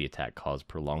days, the attack caused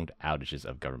prolonged outages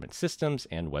of government systems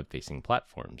and web-facing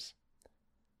platforms.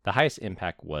 The highest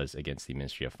impact was against the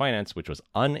Ministry of Finance, which was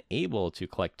unable to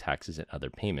collect taxes and other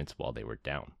payments while they were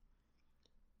down.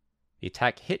 The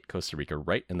attack hit Costa Rica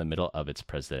right in the middle of its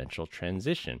presidential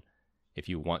transition. If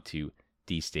you want to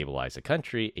destabilize a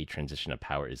country, a transition of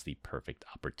power is the perfect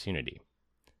opportunity.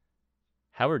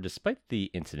 However, despite the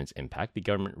incident's impact, the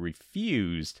government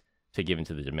refused to give in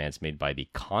to the demands made by the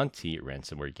Conti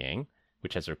ransomware gang,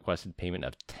 which has requested payment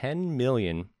of $10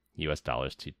 million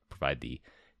to provide the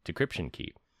decryption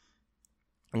key.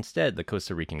 Instead, the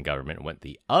Costa Rican government went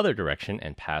the other direction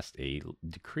and passed a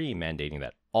decree mandating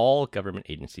that all government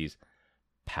agencies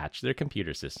patch their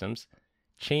computer systems,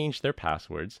 change their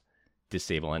passwords,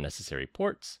 disable unnecessary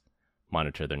ports,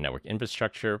 monitor their network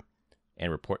infrastructure,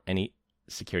 and report any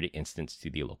security incidents to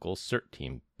the local CERT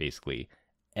team. Basically,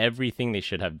 everything they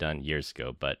should have done years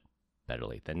ago, but better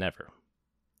late than never.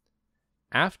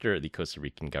 After the Costa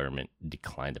Rican government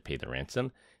declined to pay the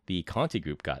ransom, the Conti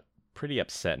group got pretty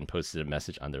upset and posted a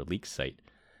message on their leak site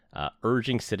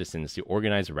urging citizens to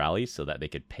organize rallies so that they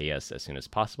could pay us as soon as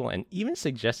possible, and even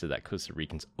suggested that Costa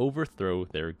Ricans overthrow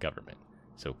their government.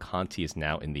 So Conti is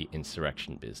now in the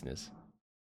insurrection business.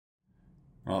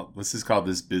 Well, let's just call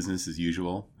this business as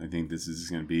usual. I think this is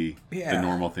going to be the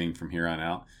normal thing from here on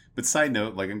out. But side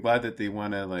note, I'm glad that they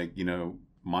want to,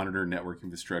 monitor network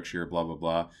infrastructure, blah, blah,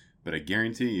 blah. But I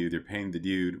guarantee you they're paying the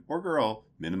dude or girl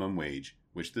minimum wage,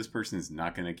 which this person is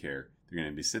not going to care. They're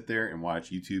going to be sit there and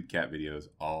watch YouTube cat videos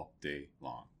all day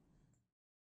long.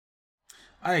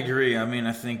 I agree. I mean,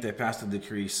 I think they passed a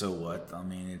decree, so what? I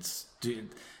mean, it's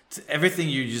everything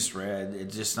you just read.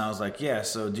 It just sounds like, yeah,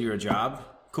 so do your job.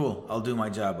 Cool, I'll do my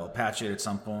job. I'll patch it at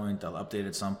some point. I'll update it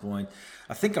at some point.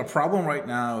 I think our problem right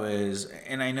now is,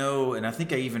 and I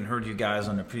think I even heard you guys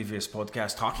on the previous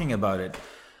podcast talking about it.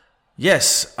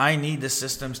 Yes, I need the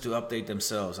systems to update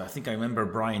themselves. I think I remember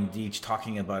Brian Deitch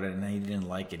talking about it, and he didn't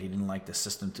like it. He didn't like the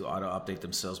system to auto-update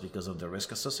themselves because of the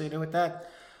risk associated with that.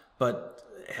 But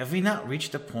have we not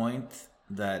reached a point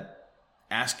that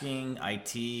asking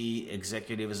IT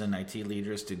executives and IT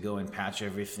leaders to go and patch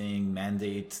everything,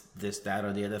 mandate this, that,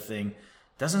 or the other thing,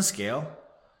 doesn't scale?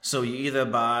 So you either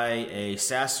buy a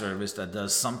SaaS service that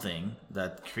does something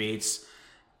that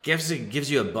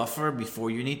gives you a buffer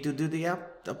before you need to do the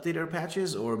update or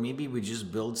patches, or maybe we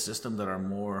just build systems that are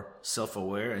more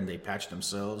self-aware and they patch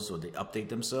themselves or they update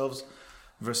themselves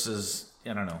versus,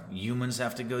 I don't know, humans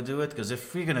have to go do it. Because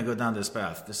if we're going to go down this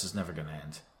path, this is never going to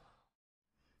end.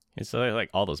 And so like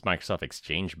all those Microsoft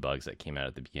Exchange bugs that came out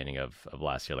at the beginning of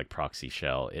last year, like Proxy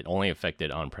Shell, it only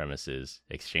affected on-premises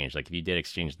Exchange. Like if you did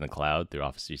Exchange in the cloud through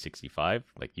Office 365,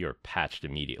 like you're patched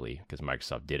immediately because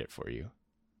Microsoft did it for you.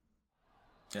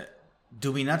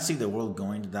 Do we not see the world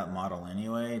going to that model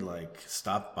anyway? Like,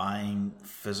 stop buying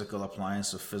physical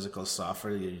appliance or physical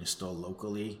software that you install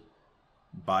locally.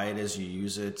 Buy it as you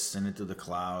use it, send it to the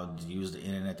cloud, use the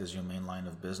internet as your main line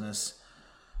of business.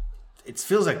 It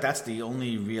feels like that's the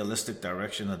only realistic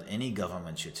direction that any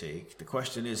government should take. The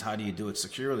question is, how do you do it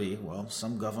securely? Well,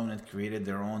 some government created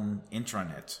their own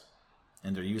intranet,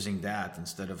 and they're using that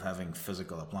instead of having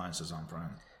physical appliances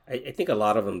on-prem. I think a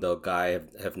lot of them, though, Guy,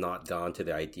 have not gone to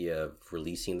the idea of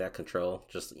releasing that control,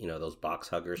 just, those box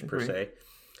huggers per se.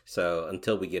 So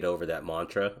until we get over that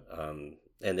mantra,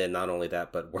 and then not only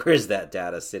that, but where is that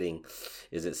data sitting?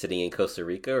 Is it sitting in Costa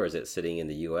Rica, or is it sitting in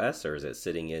the U.S., or is it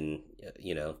sitting in,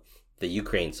 the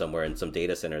Ukraine somewhere in some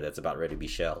data center that's about ready to be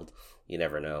shelled? You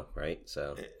never know, right?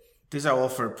 So these are all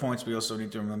fair points. We also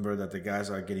need to remember that the guys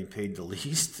that are getting paid the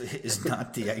least is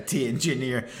not the IT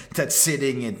engineer that's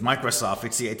sitting at Microsoft.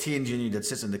 It's the IT engineer that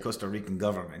sits in the Costa Rican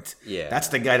government. Yeah, that's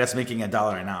the guy that's making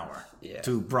 $1 an hour. Yeah.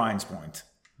 To Brian's point.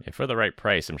 Yeah, for the right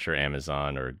price, I'm sure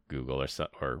Amazon or Google or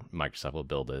Microsoft will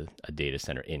build a data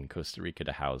center in Costa Rica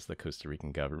to house the Costa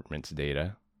Rican government's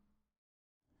data.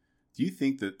 Do you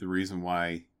think that the reason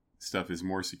why stuff is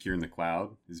more secure in the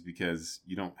cloud is because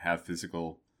you don't have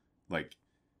physical,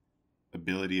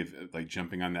 ability of like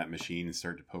jumping on that machine and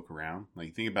start to poke around.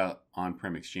 Like think about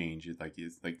on-prem Exchange. It's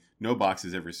like no box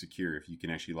is ever secure if you can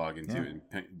actually log into it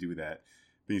and do that.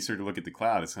 But you start to look at the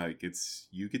cloud, it's like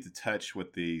you get to touch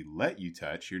what they let you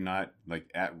touch. You're not like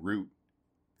at root,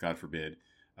 God forbid,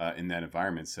 in that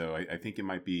environment. So I think it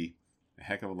might be a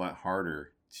heck of a lot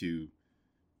harder to,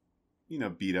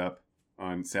 beat up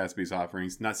on SaaS-based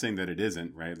offerings. Not saying that it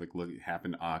isn't, right? Like look, it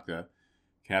happened to Okta.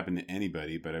 Can happen to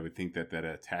anybody, but I would think that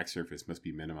attack surface must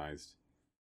be minimized.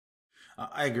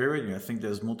 I agree with you. I think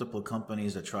there's multiple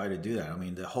companies that try to do that. I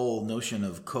mean, the whole notion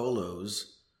of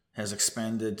colos has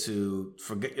expanded to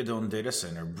forget your own data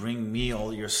center, bring me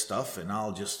all your stuff and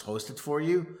I'll just host it for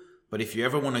you. But if you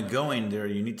ever want to go in there,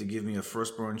 you need to give me a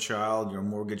firstborn child, your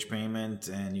mortgage payment,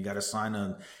 and you got to sign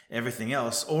on everything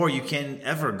else. Or you can't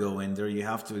ever go in there. You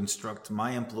have to instruct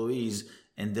my employees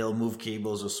and they'll move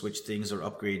cables or switch things or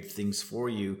upgrade things for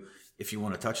you if you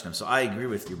want to touch them. So I agree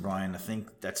with you, Brian. I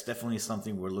think that's definitely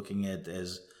something we're looking at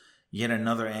as yet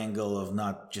another angle of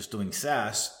not just doing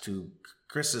SaaS. To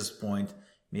Chris's point,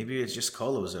 maybe it's just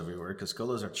colos everywhere because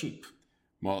colos are cheap.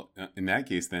 Well, in that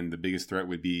case, then the biggest threat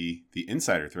would be the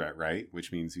insider threat, right?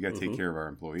 Which means we got to take care of our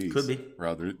employees. Could be.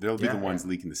 Or they'll be the ones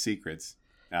leaking the secrets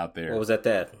out there. What was that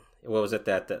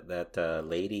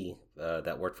lady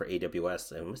that worked for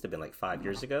AWS? It must have been like 5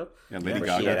 years ago. Yeah, Lady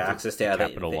Gaga. She had access to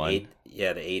Capital One. the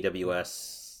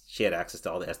AWS. She had access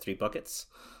to all the S3 buckets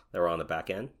that were on the back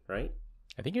end, right?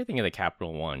 I think you're thinking of the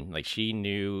Capital One. Like she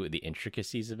knew the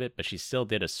intricacies of it, but she still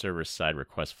did a server-side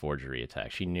request forgery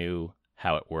attack. She knew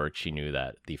how it worked. She knew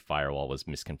that the firewall was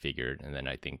misconfigured, and then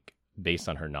I think based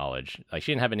on her knowledge, like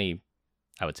she didn't have any,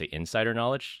 I would say, insider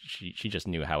knowledge. She just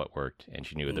knew how it worked, and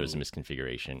she knew there was a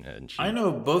misconfiguration. And I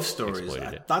know both stories.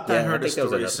 I thought I heard a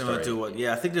story similar to what.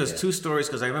 Yeah, I think there's two stories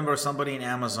because I remember somebody in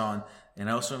Amazon, and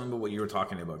I also remember what you were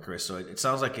talking about, Chris. So it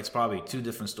sounds like it's probably two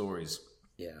different stories.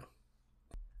 Yeah,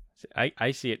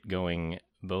 I see it going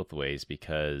both ways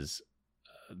because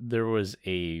there was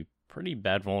a pretty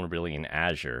bad vulnerability in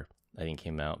Azure. I think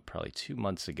came out probably 2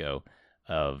 months ago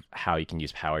of how you can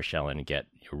use PowerShell and get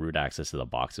your root access to the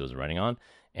box it was running on.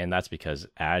 And that's because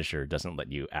Azure doesn't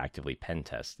let you actively pen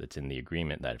test. It's in the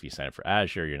agreement that if you sign up for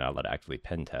Azure, you're not allowed to actively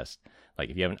pen test. Like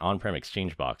if you have an on-prem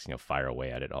Exchange box, fire away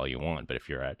at it all you want. But if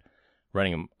you're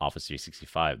running Office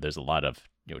 365, there's a lot of,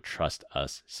 trust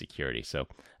us security. So,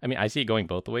 I mean, I see it going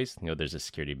both ways. There's a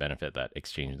security benefit that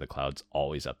Exchange in the cloud's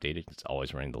always updated. It's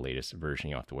always running the latest version.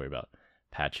 You don't have to worry about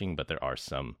patching, but there are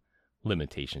some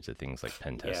limitations to things like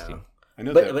pen testing. Yeah. I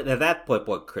know but at that point,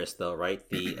 Chris, though, right?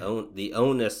 The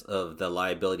onus of the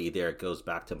liability there goes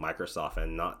back to Microsoft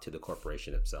and not to the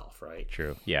corporation itself, right?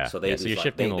 True. Yeah. So so you're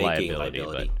shifting the liability,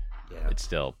 but yeah. It's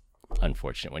still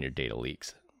unfortunate when your data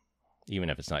leaks,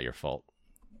 even if it's not your fault.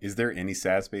 Is there any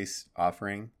SaaS-based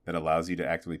offering that allows you to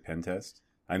actively pen test?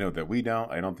 I know that we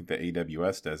don't. I don't think that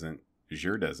AWS doesn't.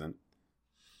 Azure doesn't.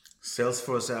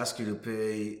 Salesforce asks you to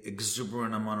pay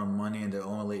exuberant amount of money and they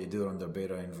only let you do it on their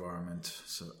beta environment.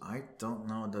 So I don't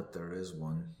know that there is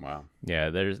one. Wow. Yeah,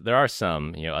 there are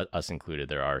some, us included,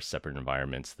 there are separate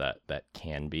environments that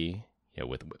can be,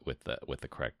 with the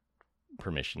correct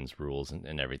permissions, rules,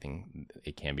 and everything,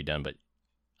 it can be done. But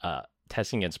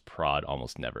testing against prod,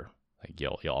 almost never. Like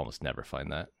you'll almost never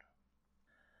find that.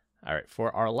 All right,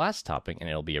 for our last topic, and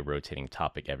it'll be a rotating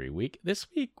topic every week, this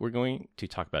week we're going to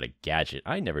talk about a gadget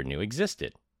I never knew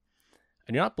existed.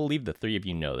 I do not believe the three of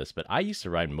you know this, but I used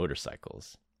to ride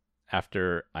motorcycles.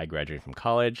 After I graduated from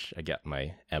college, I got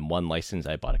my M1 license.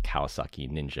 I bought a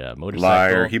Kawasaki Ninja motorcycle.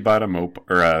 Liar, he bought a moped.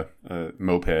 A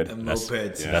moped. That's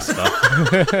stuff.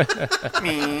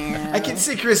 I can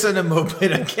see Chris on a moped.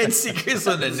 I can't see Chris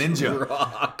on a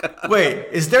Ninja. Wait,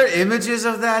 is there images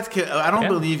of that? I don't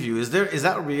believe you. Is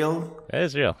that real? It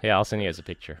is real. Yeah, I'll send you guys a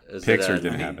picture. Picture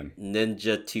didn't happen.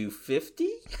 Ninja 250?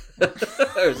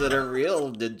 Or is it a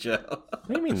real Ninja? What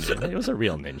do you mean? It was a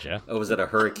real Ninja. Oh, was it a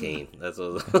Hurricane? That's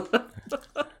what.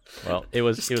 Well, it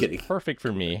was perfect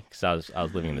for me because I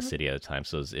was living in the city at the time,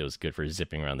 so it was good for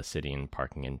zipping around the city and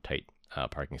parking in tight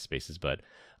parking spaces. But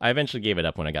I eventually gave it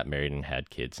up when I got married and had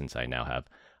kids, since I now have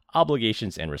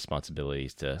obligations and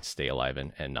responsibilities to stay alive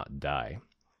and not die.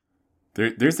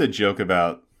 There's a joke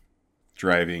about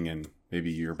driving and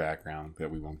maybe your background that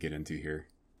we won't get into here.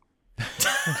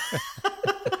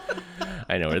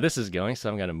 I know where this is going, so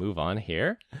I'm going to move on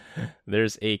here.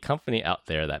 There's a company out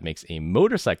there that makes a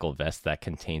motorcycle vest that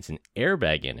contains an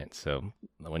airbag in it. So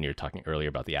when you were talking earlier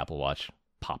about the Apple Watch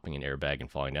popping an airbag and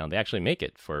falling down, they actually make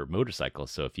it for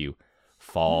motorcycles. So if you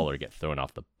fall or get thrown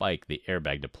off the bike, the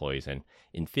airbag deploys, and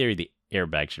in theory, the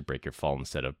airbag should break your fall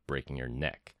instead of breaking your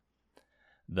neck.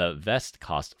 The vest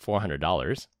cost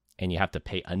 $400, and you have to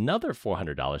pay another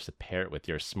 $400 to pair it with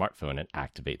your smartphone and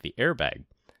activate the airbag.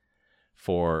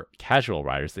 For casual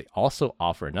riders, they also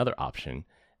offer another option,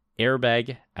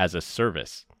 airbag as a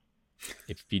service.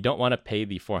 If you don't want to pay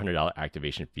the $400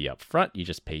 activation fee up front, you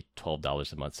just pay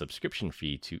 $12 a month subscription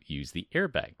fee to use the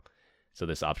airbag. So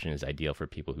this option is ideal for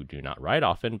people who do not ride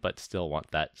often but still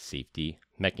want that safety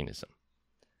mechanism.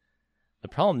 The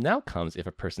problem now comes if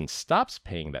a person stops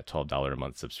paying that $12 a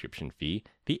month subscription fee,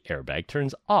 the airbag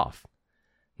turns off.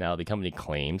 Now, the company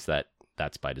claims that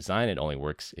that's by design. It only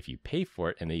works if you pay for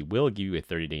it, and they will give you a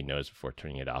 30-day notice before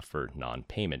turning it off for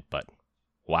non-payment. But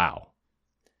wow.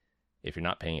 If you're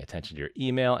not paying attention to your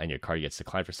email and your car gets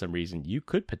declined for some reason, you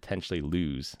could potentially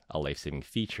lose a life-saving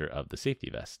feature of the safety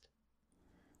vest.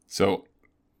 So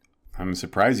I'm going to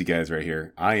surprise you guys right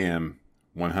here. I am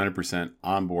 100%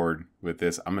 on board with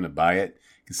this. I'm going to buy it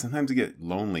because sometimes I get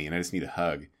lonely and I just need a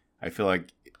hug. I feel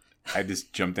like I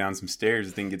just jump down some stairs,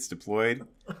 the thing gets deployed.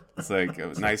 It's like a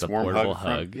nice warm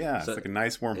hug. Yeah, so it's like a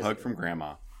nice warm hug from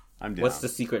grandma. I'm down. What's the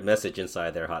secret message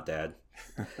inside there, hot dad?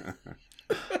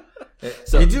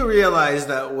 So you do realize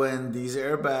that when these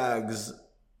airbags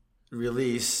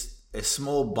release, a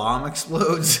small bomb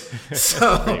explodes.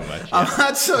 So much, yeah. I'm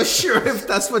not so sure if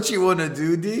that's what you want to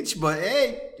do, Deech, but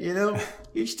hey,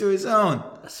 each to his own.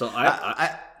 So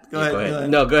Go ahead.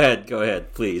 No, go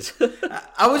ahead, please.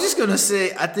 I was just going to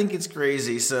say, I think it's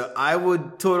crazy. So I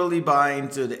would totally buy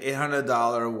into the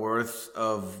 $800 worth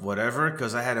of whatever,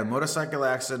 because I had a motorcycle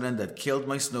accident that killed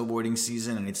my snowboarding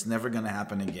season, and it's never going to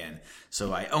happen again.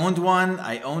 So I owned one.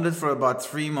 I owned it for about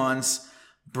 3 months,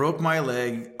 broke my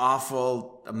leg,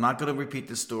 awful. I'm not going to repeat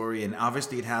the story. And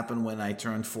obviously it happened when I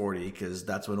turned 40, because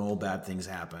that's when all bad things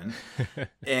happen.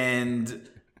 And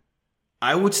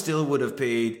I would have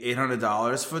paid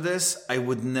 $800 for this. I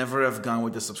would never have gone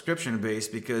with the subscription base,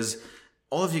 because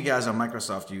all of you guys are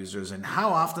Microsoft users. And how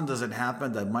often does it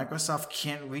happen that Microsoft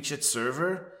can't reach its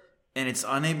server and it's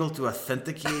unable to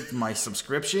authenticate my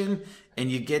subscription?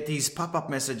 And you get these pop-up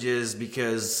messages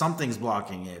because something's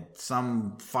blocking it,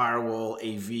 some firewall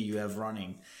AV you have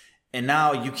running. And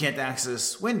now you can't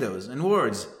access Windows and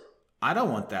Words. I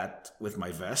don't want that with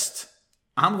my vest.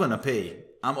 I'm going to pay.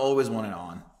 I'm always want it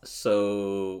on.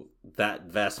 So that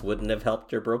vest wouldn't have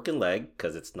helped your broken leg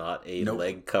because it's not a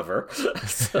leg cover.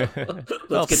 So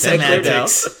let's get semantics. That cleared out.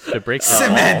 The break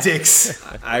semantics.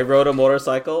 I rode a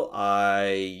motorcycle.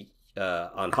 On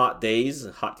hot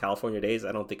California days,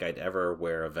 I don't think I'd ever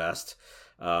wear a vest.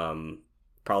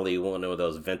 Probably one of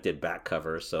those vented back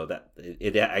covers. So that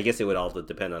I guess it would also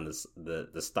depend on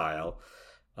the style.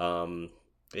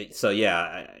 So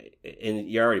yeah, and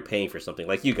you're already paying for something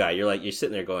like you guys. You're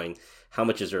sitting there going, how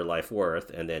much is your life worth?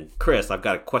 And then Chris, I've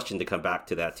got a question to come back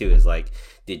to that too. Is like,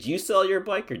 did you sell your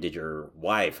bike or did your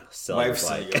wife sell your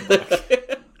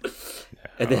bike?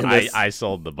 And then I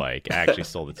sold the bike. I actually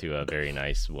sold it to a very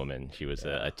nice woman. She was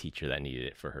a teacher that needed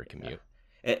it for her commute.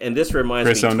 And this reminds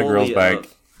Chris me owned a girl's bike.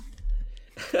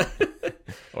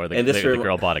 Or the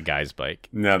girl bought a guy's bike.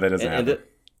 No, that doesn't happen.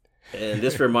 And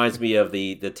this reminds me of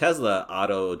the Tesla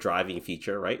auto driving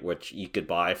feature, right? Which you could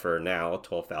buy for now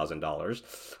 $12,000,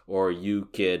 or you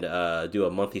could do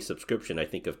a monthly subscription. I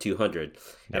think of $200,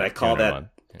 and I call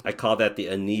that the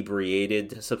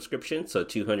inebriated subscription. So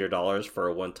 $200 for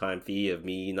a one-time fee of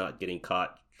me not getting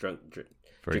caught drunk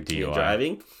for DUI and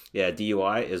driving. Yeah,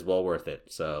 DUI is well worth it.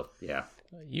 So yeah,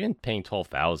 even paying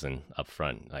 $12,000 up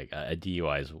front, like a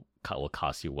DUI will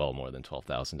cost you well more than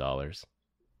 $12,000.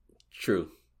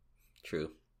 True.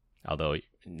 Although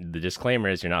the disclaimer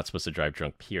is you're not supposed to drive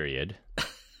drunk, period.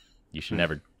 You should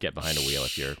never get behind a wheel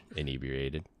if you're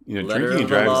inebriated. Drinking and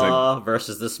driving is like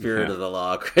versus the spirit of the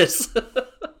law, Chris.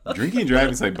 Drinking and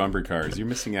driving is like bumper cars. You're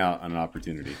missing out on an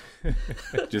opportunity.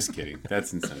 Just kidding.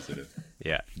 That's insensitive.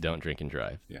 Yeah, don't drink and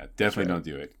drive. Yeah, definitely don't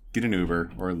do it. Get an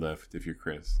Uber or a Lyft if you're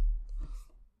Chris.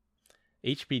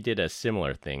 HP did a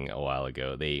similar thing a while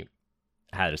ago. They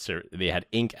had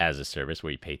ink as a service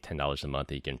where you pay $10 a month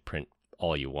and you can print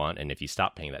all you want, and if you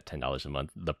stop paying that $10 a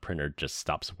month, the printer just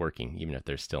stops working even if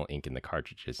there's still ink in the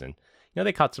cartridges. And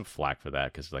they caught some flack for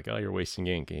that because like, oh, you're wasting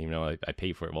ink, and I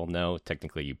paid for it. Well, no,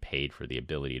 technically you paid for the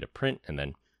ability to print, and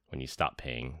then when you stop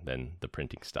paying, then the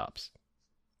printing stops.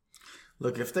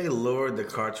 Look, if they lowered the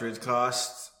cartridge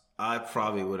costs, I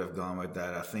probably would have gone with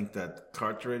that. I think that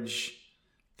cartridge,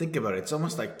 think about it, it's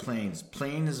almost like planes.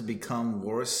 Plane has become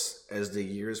worse as the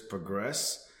years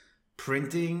progress.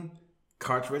 Printing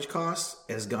cartridge costs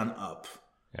has gone up.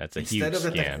 That's a huge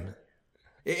scam.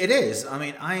 It is. I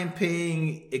mean, I am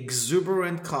paying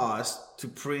exuberant cost to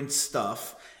print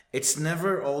stuff. It's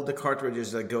never all the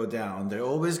cartridges that go down. They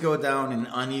always go down in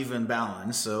uneven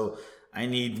balance. So I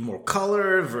need more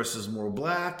color versus more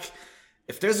black.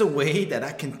 If there's a way that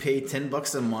I can pay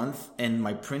 $10 a month and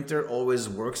my printer always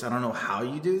works, I don't know how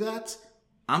you do that,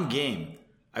 I'm game.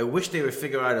 I wish they would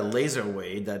figure out a laser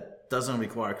way that doesn't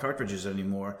require cartridges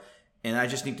anymore, and I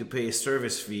just need to pay a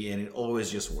service fee and it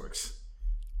always just works.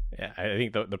 Yeah, I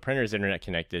think the printer is internet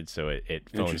connected, so it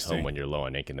phones home when you're low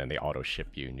on ink, and then they auto ship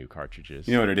you new cartridges.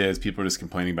 You know what it is? People are just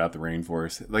complaining about the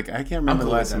rainforest. Like, I can't remember the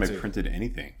last time I printed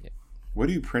anything. Yeah. What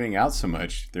are you printing out so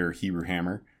much there, Hebrew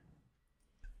Hammer?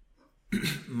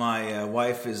 My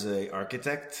wife is an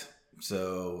architect,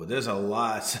 so there's a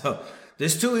lot. So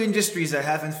there's two industries that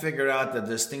haven't figured out that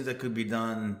there's things that could be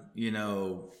done,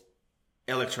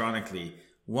 electronically.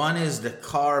 One is the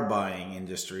car buying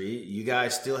industry. You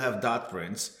guys still have dot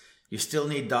prints. You still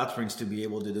need dot prints to be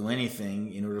able to do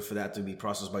anything in order for that to be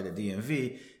processed by the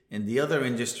DMV. And the other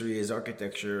industry is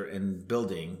architecture and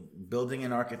building. Building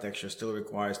and architecture still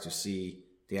requires to see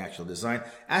the actual design.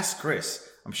 Ask Chris.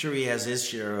 I'm sure he has his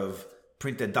share of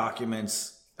printed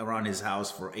documents around his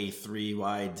house for A3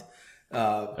 wide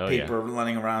paper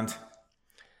running around.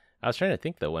 I was trying to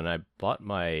think, though, when I bought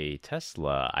my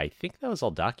Tesla, I think that was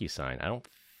all DocuSign. I don't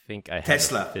think I had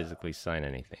to physically sign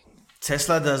anything.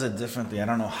 Tesla does it differently. I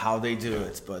don't know how they do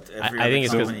it, but every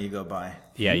other company you go by.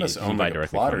 Yeah, you own buy like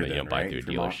directly from them. You don't buy through a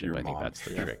dealership. I think mom. that's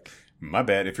the trick. My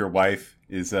bad. If your wife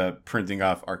is printing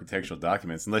off architectural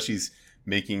documents, unless she's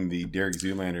making the Derek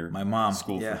Zoolander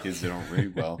school for kids that don't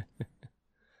read well.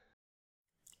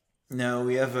 No,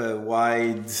 we have a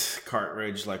wide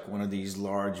cartridge, like one of these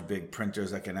large, big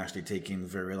printers that can actually take in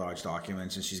very large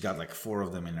documents, and she's got like 4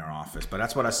 of them in her office. But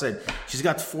that's what I said. She's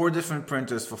got 4 different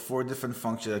printers for 4 different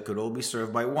functions that could all be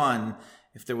served by one.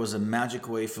 If there was a magic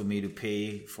way for me to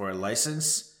pay for a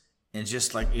license, and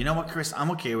just like, you know what, Chris,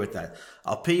 I'm okay with that.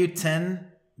 I'll pay you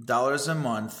 $10 a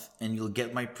month, and you'll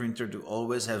get my printer to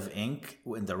always have ink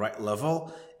in the right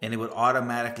level, and it would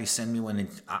automatically send me when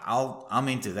it. I'm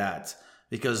into that.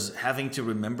 Because having to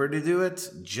remember to do it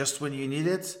just when you need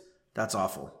it, that's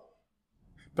awful.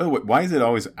 By the way, why is it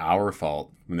always our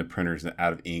fault when the printer's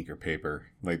out of ink or paper?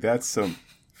 Like, that is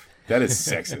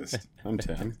sexist.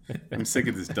 I'm sick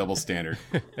of this double standard.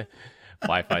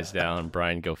 Wi-Fi's down.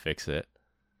 Brian, go fix it.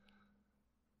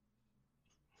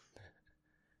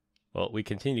 Well, we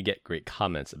continue to get great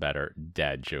comments about our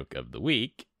dad joke of the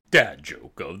week. Dad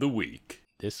joke of the week.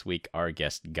 This week, our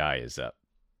guest Guy is up.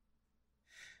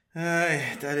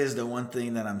 That is the one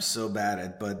thing that I'm so bad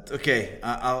at, but okay,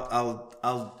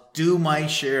 I'll do my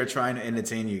share trying to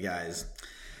entertain you guys.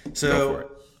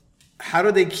 So, how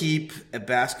do they keep a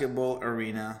basketball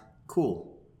arena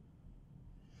cool?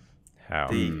 How?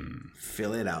 They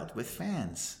fill it out with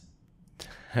fans.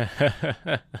 Come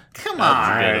on,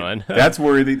 that's a good one. That's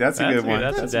worthy. That's a good one.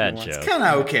 That's a dad joke. It's kind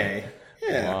of okay.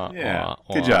 Yeah.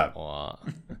 Good job.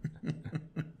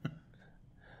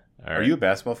 Are you a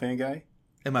basketball fan, Guy?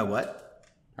 Am I what?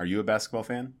 Are you a basketball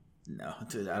fan? No,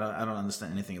 dude, I don't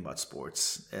understand anything about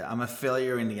sports. I'm a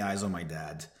failure in the eyes of my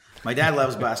dad. My dad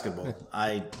loves basketball.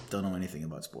 I don't know anything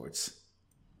about sports.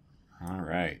 All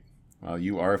right. Well,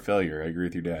 you are a failure. I agree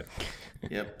with your dad.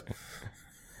 Yep.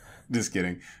 Just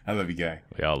kidding. I love you, Guy.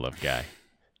 We all love Guy.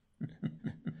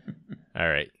 All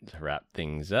right. To wrap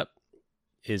things up,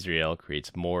 Israel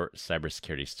creates more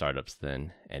cybersecurity startups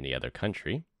than any other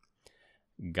country.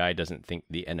 Guy doesn't think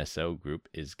the NSO group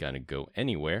is going to go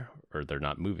anywhere, or they're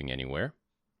not moving anywhere.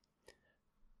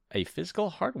 A physical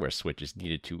hardware switch is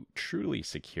needed to truly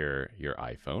secure your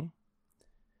iPhone.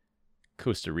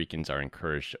 Costa Ricans are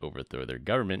encouraged to overthrow their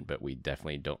government, but we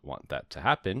definitely don't want that to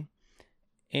happen.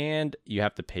 And you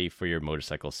have to pay for your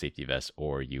motorcycle safety vest,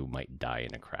 or you might die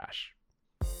in a crash.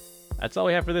 That's all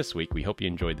we have for this week. We hope you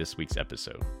enjoyed this week's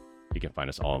episode. You can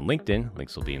find us all on LinkedIn.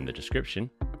 Links will be in the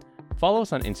description. Follow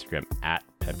us on Instagram at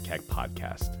PebCAG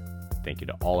Podcast. Thank you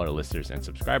to all our listeners and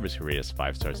subscribers who rate us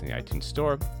 5 stars in the iTunes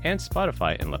Store and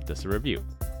Spotify and left us a review.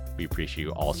 We appreciate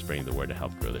you all spreading the word to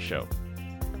help grow the show.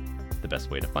 The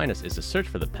best way to find us is to search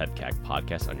for the PebCAG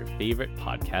Podcast on your favorite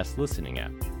podcast listening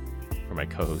app. For my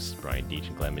co-hosts Brian Deitch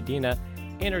and Glenn Medina,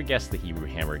 and our guest, the Hebrew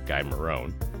Hammer Guy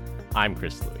Marone, I'm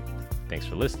Chris Louie. Thanks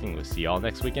for listening. We'll see you all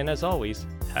next weekend. As always,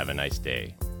 have a nice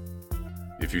day.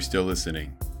 If you're still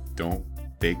listening, don't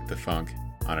bake the funk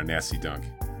on a nasty dunk.